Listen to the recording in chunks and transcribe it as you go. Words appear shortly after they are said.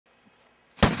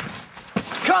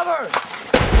cover!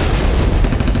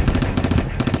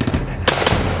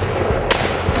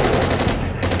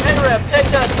 Rep, take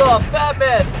that off. Fat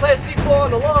man, plant C4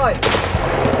 on the line.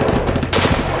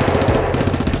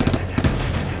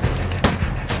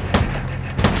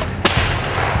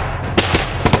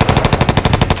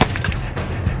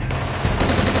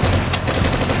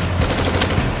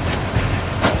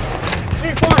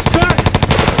 C4 set!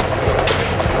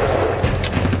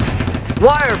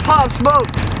 Wire, pop, smoke.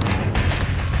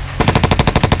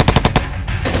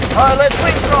 Alright, let's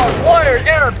leapfrog. Wired,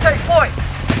 Arab, take point.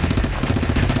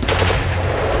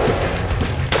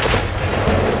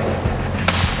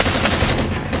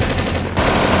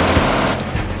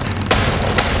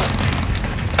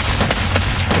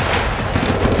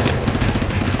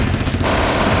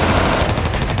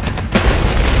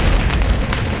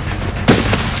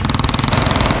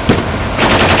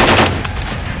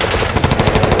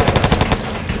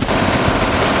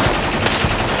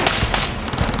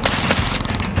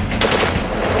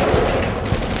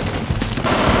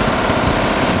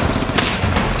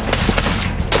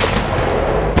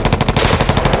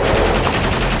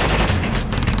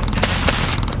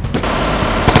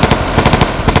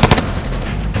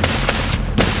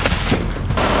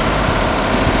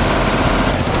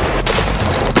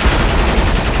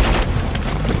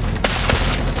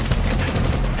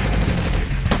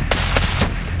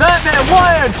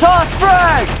 Wired, toss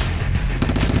frag!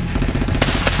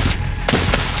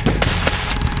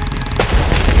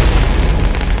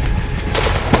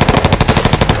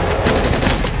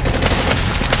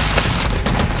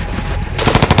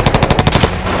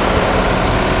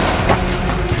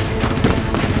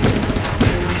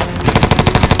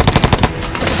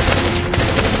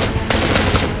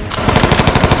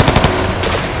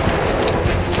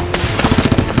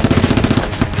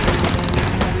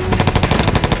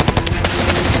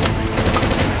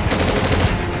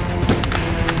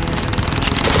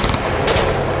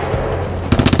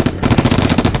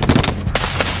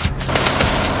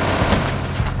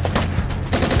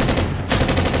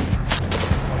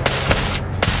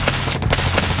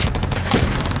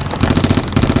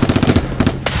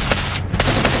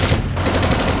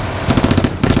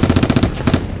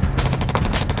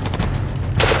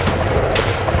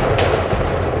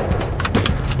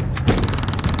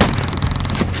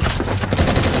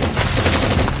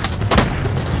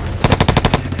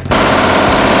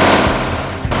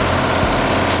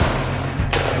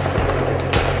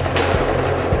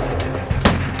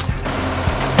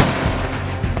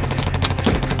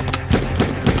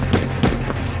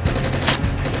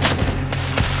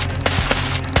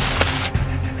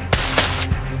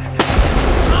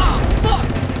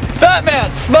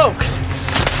 Man, smoke!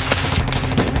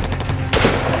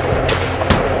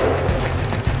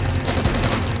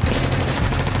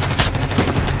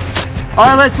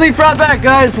 Alright, let's leap right back,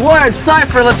 guys. Wired,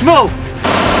 Cypher, let's move!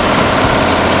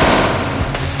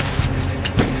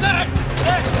 Set!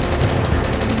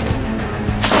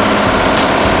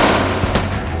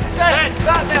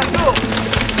 Batman, move!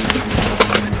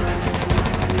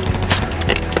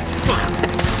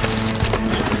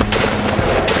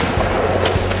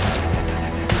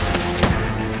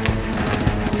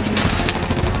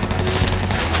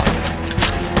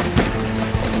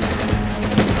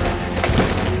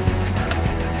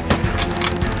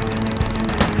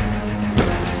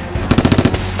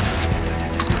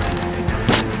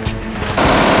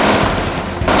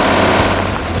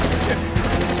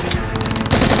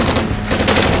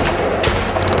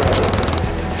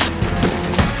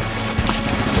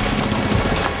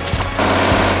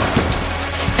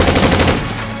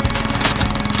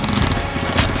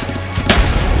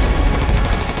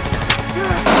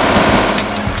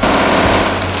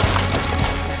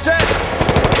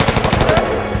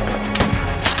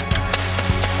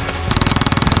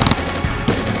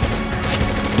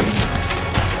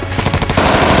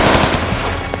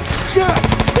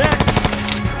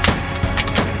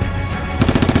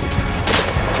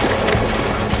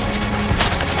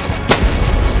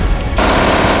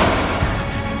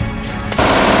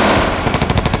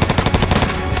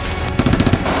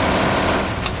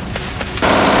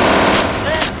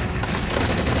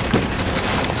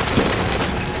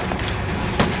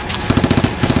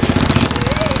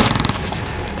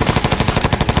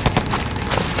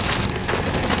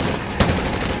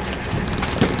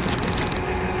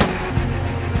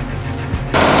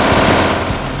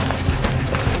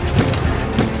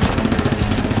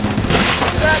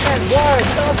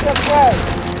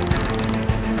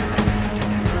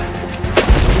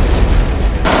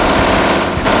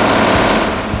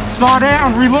 Saw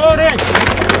down, reloading!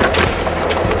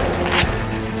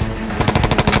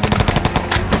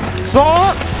 Saw!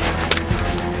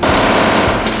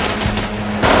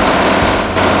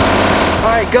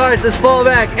 Alright guys, let's fall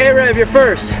back. Arab, you're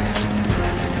first.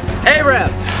 Arab!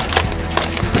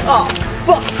 Oh,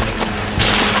 fuck!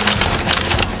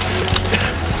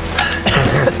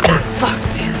 Fuck,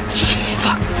 man.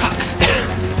 Fuck.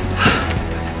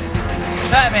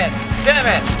 Batman!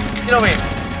 Get over here.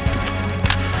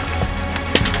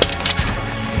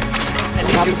 I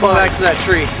need you to fall back to that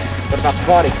tree. What about the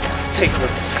body? Take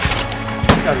this.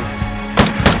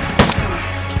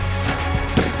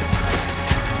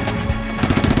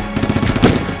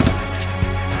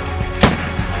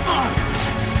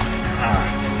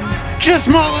 Just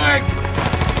my leg!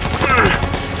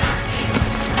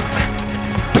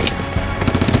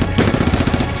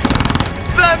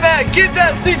 Batman, get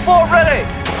that C4 ready!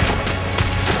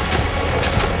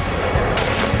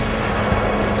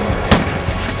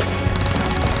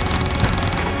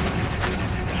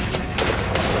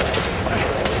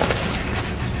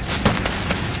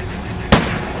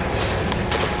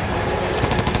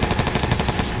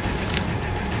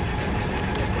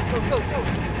 Go.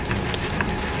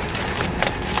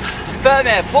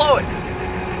 Batman, blow it!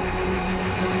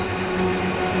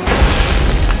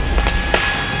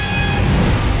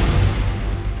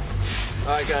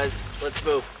 Alright guys, let's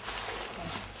move.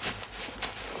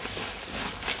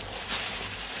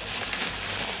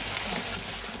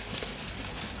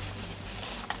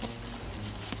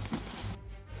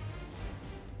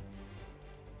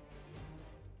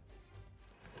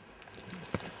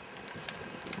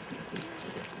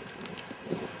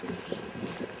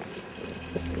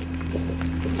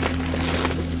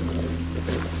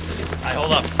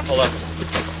 Hold up.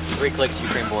 3 clicks,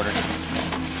 Ukraine border.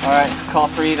 Alright, call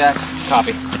for evac.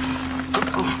 Copy.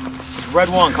 Red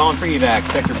 1, calling for evac.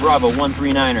 Sector Bravo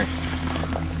 139er.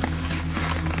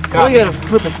 Well, you gotta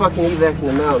put the fucking evac in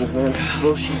the mountains, man.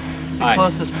 Bullshit. It's the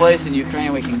closest place in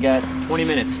Ukraine we can get. 20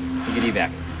 minutes to get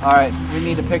evac. Alright, we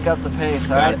need to pick up the pace,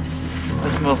 alright?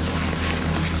 Let's move.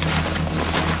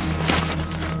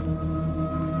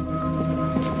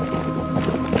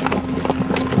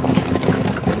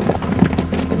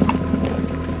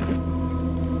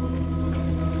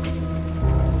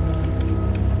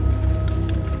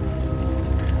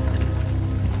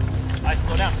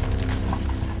 Slow down.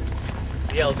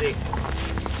 CLZ.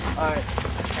 Alright,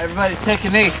 everybody take a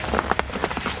knee.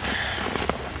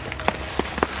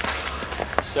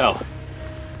 So,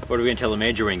 what are we gonna tell the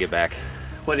Major when we get back?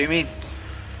 What do you mean?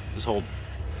 This whole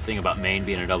thing about Maine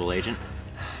being a double agent?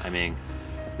 I mean,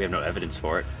 we have no evidence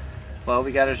for it. Well,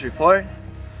 we got his report.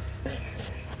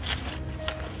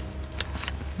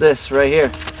 This right here.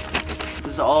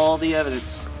 This is all the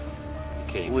evidence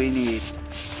Okay. we need.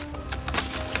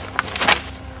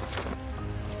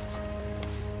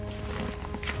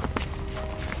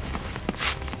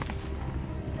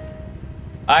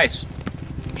 Ice.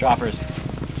 Choppers.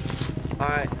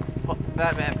 Alright,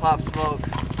 Batman, pop smoke.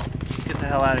 Let's get the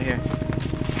hell out of here.